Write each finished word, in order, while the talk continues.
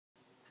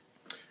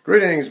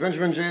Greetings,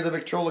 Benjamin J. the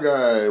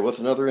Victrolaguy with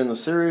another in the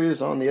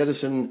series on the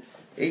Edison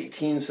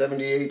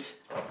 1878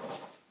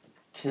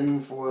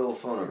 tinfoil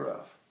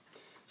phonograph.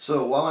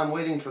 So while I'm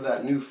waiting for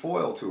that new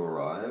foil to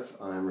arrive,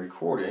 I'm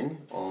recording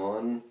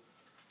on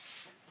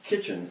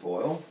kitchen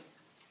foil.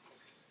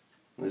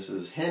 This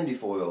is handy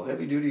foil,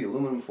 heavy duty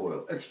aluminum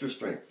foil, extra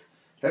strength,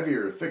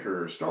 heavier,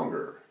 thicker,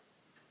 stronger.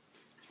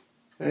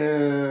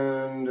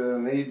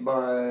 And made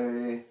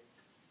by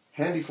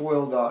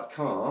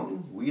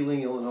handyfoil.com,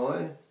 Wheeling,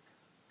 Illinois.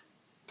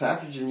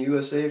 Packaged in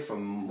USA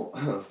from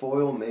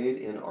foil made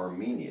in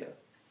Armenia.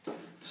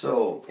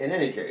 So, in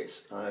any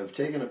case, I've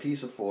taken a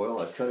piece of foil,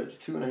 I've cut it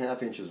to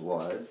 2.5 inches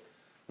wide,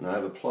 and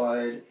I've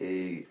applied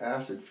a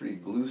acid-free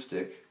glue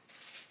stick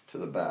to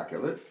the back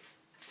of it,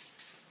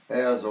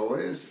 as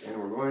always, and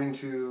we're going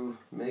to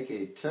make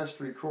a test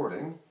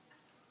recording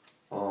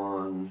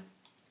on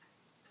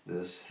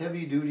this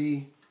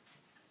heavy-duty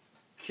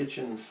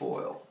kitchen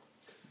foil.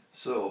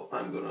 So,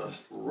 I'm going to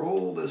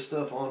roll this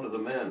stuff onto the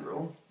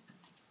mandrel.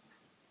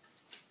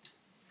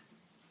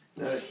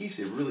 That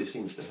adhesive really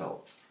seems to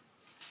help.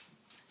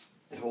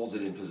 It holds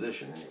it in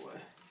position anyway.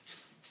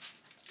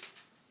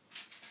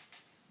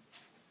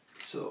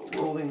 So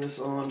rolling this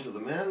onto the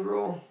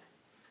mandrel,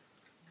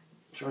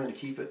 trying to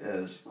keep it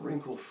as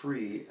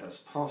wrinkle-free as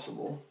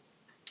possible.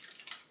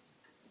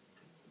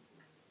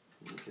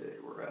 Okay,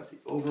 we're at the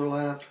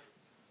overlap.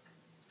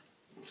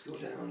 Let's go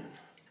down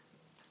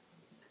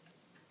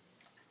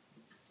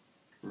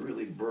and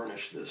really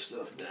burnish this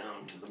stuff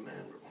down to the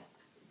mandrel.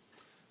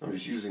 I'm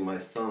just using my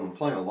thumb,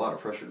 applying a lot of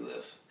pressure to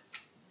this.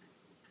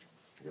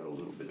 Got a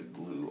little bit of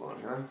glue on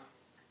here.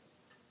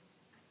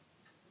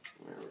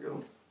 There we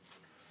go.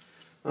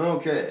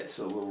 Okay,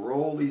 so we'll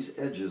roll these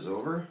edges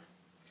over.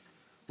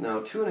 Now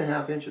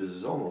 2.5 inches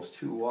is almost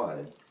too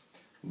wide,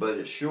 but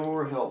it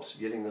sure helps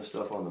getting this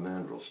stuff on the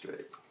mandrel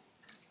straight.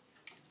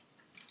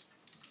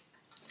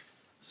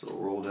 So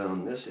roll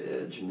down this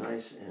edge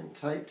nice and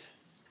tight.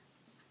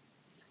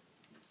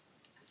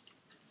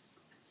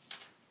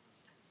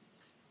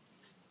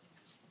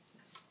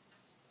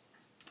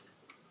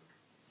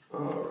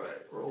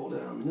 Alright, roll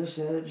down this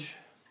edge.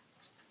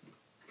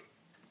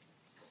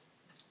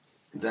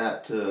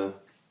 That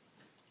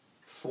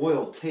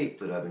foil tape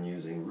that I've been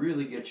using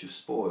really gets you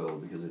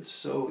spoiled because it's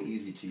so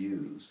easy to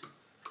use.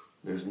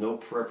 There's no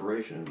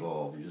preparation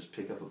involved. You just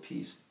pick up a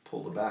piece,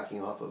 pull the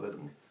backing off of it,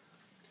 and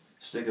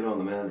stick it on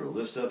the mandrel.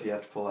 This stuff you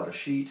have to pull out a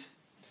sheet,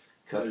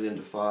 cut it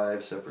into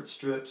 5 separate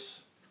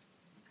strips,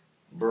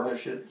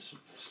 burnish it,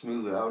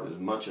 smooth it out as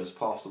much as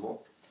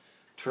possible,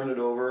 turn it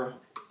over,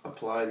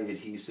 apply the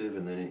adhesive,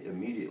 and then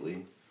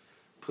immediately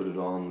put it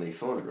on the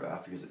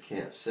phonograph because it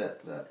can't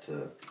set. That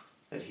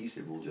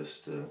adhesive will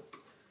just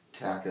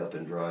tack up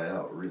and dry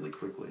out really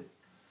quickly.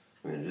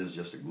 I mean, it is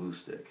just a glue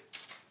stick.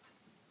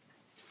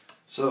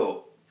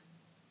 So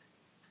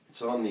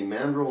it's on the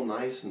mandrel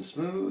nice and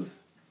smooth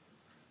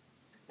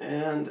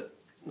and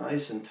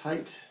nice and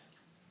tight.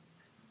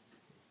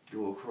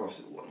 Go across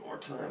it one more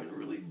time and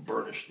really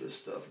burnish this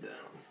stuff down.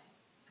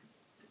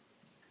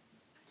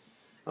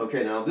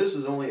 Okay, now this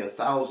is only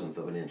 1/1000th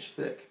of an inch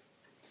thick.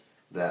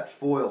 That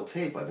foil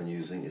tape I've been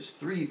using is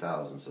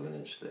 3/1000ths of an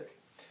inch thick.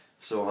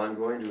 So I'm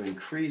going to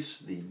increase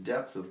the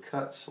depth of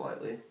cut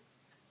slightly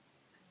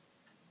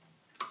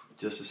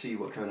just to see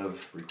what kind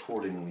of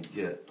recording we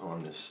get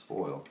on this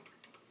foil.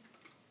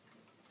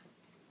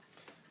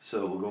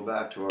 So we'll go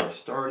back to our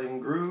starting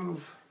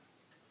groove,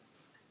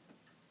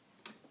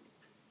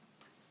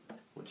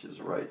 which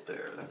is right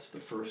there. That's the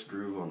first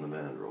groove on the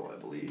mandrel, I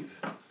believe.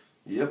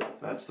 Yep,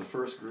 that's the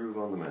first groove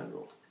on the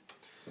mandrel.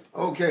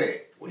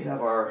 Okay, we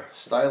have our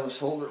stylus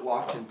holder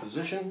locked in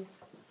position.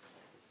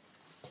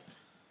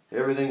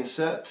 Everything's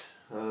set.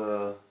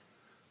 We're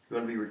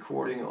going to be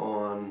recording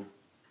on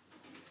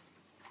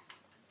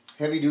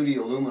heavy-duty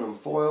aluminum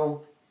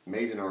foil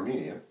made in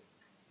Armenia.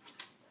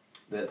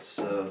 That's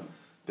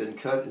been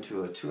cut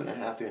into a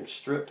 2.5 inch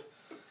strip.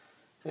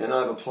 And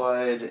I've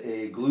applied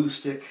a glue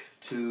stick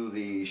to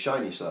the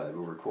shiny side.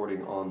 We're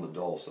recording on the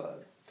dull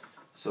side.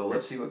 So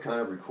let's see what kind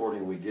of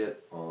recording we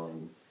get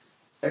on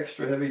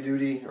extra heavy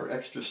duty or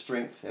extra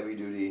strength heavy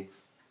duty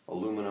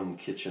aluminum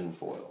kitchen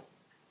foil.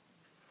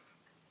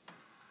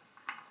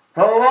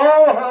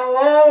 Hello,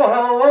 hello,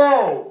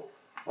 hello!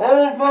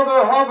 Old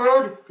Mother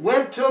Hubbard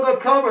went to the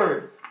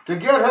cupboard to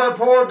get her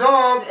poor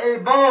dog a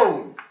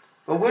bone.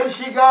 But when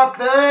she got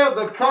there,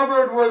 the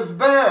cupboard was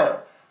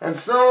bare, and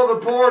so the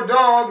poor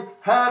dog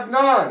had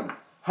none.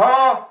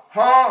 Ha,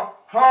 ha,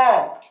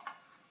 ha!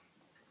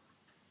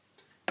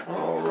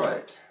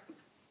 Alright,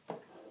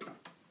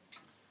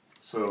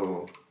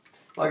 so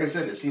like I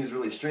said, it seems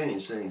really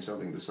strange saying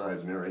something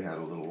besides Mary Had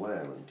a Little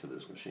Lamb into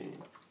this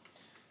machine.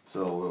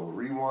 So we'll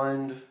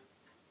rewind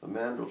the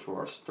mandrel to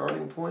our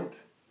starting point.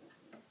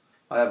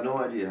 I have no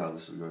idea how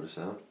this is going to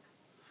sound.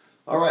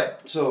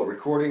 Alright, so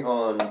recording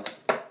on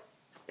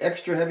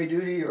extra heavy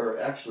duty, or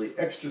actually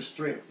extra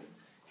strength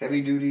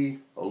heavy duty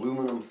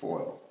aluminum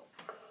foil.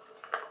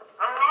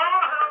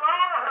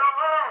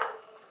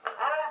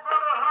 Old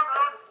Mother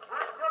Hubbard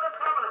went to the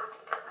cupboard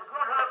to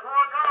get her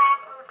poor dog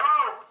a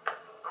bone.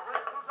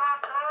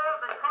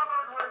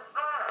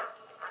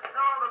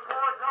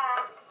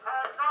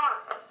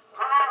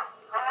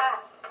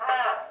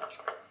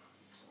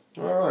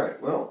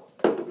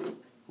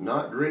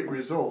 great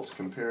results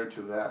compared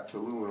to that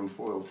aluminum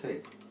foil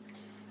tape.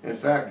 In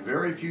fact,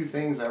 very few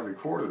things I've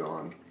recorded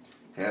on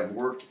have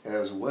worked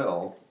as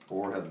well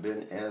or have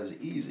been as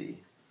easy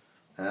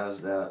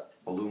as that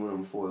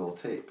aluminum foil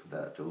tape,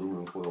 that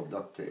aluminum foil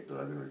duct tape that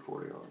I've been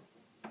recording on.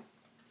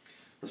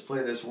 Let's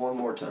play this one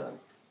more time.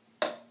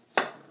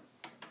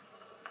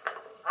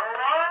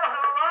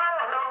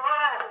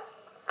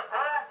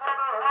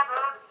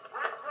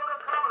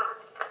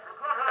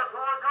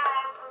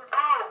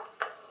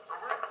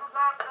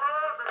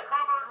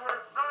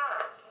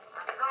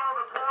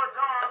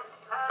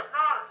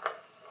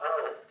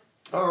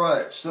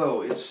 Alright,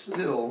 so it's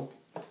still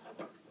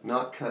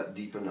not cut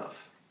deep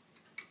enough.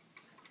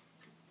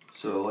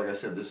 So like I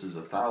said, this is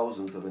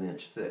 1/1000th of an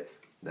inch thick.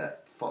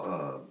 That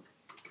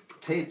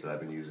tape that I've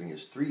been using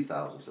is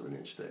 3/1000ths of an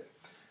inch thick.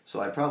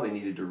 So I probably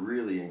needed to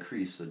really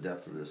increase the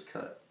depth of this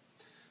cut.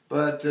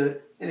 But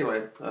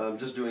anyway, I'm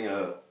just doing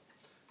a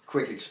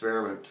quick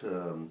experiment,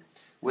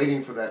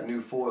 waiting for that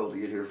new foil to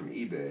get here from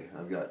eBay.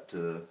 I've got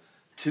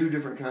 2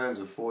 different kinds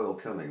of foil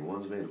coming.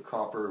 One's made of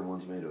copper and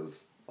one's made of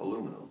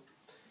aluminum.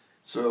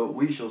 So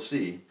we shall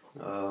see.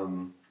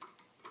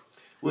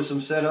 With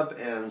some setup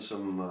and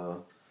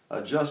some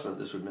adjustment,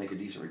 this would make a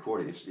decent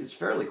recording. It's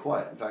fairly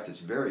quiet. In fact, it's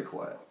very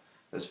quiet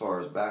as far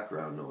as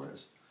background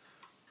noise.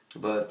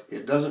 But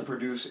it doesn't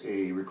produce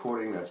a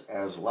recording that's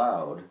as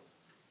loud,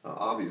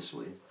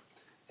 obviously,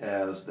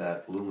 as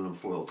that aluminum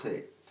foil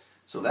tape.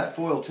 So that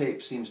foil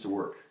tape seems to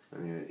work. I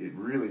mean, it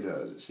really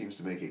does. It seems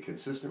to make a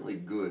consistently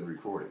good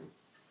recording.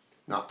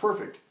 Not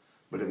perfect,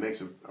 but it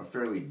makes a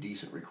fairly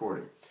decent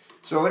recording.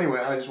 So anyway,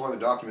 I just wanted to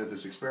document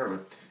this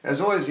experiment. As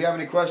always, if you have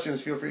any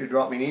questions, feel free to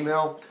drop me an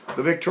email,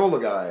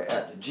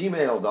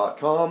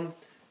 TheVictrolaGuy@gmail.com.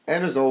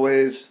 And as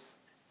always,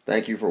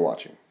 thank you for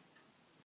watching.